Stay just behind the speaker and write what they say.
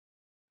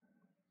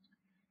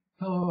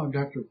Hello, I'm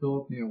Dr.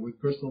 Philip Neal with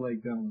Crystal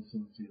Lake Dental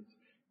Associates.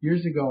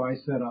 Years ago, I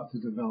set out to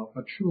develop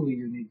a truly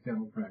unique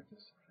dental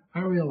practice.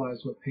 I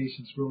realized what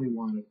patients really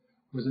wanted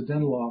was a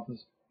dental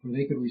office where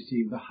they could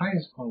receive the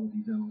highest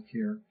quality dental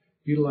care,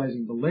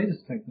 utilizing the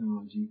latest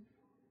technology,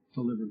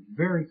 delivered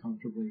very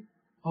comfortably,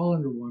 all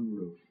under one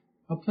roof.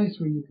 A place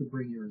where you could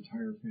bring your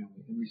entire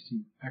family and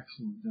receive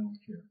excellent dental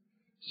care.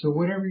 So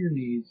whatever your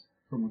needs,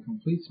 from a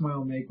complete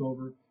smile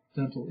makeover,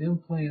 dental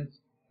implants,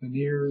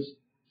 veneers,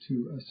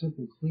 to a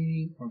simple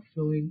cleaning or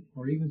filling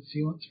or even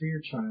sealants for your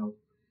child,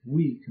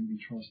 we can be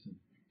trusted.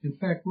 In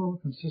fact, we're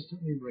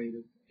consistently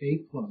rated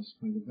A+ by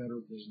the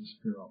Better Business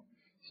Bureau.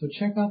 So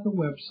check out the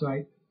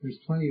website. There's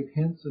plenty of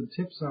hints and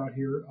tips out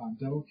here on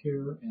dental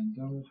care and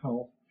dental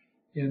health.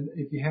 And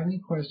if you have any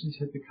questions,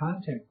 hit the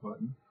contact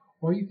button,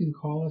 or you can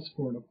call us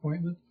for an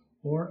appointment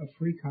or a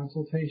free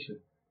consultation.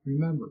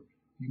 Remember,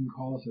 you can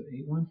call us at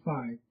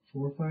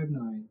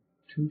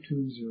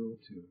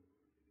 815-459-2202.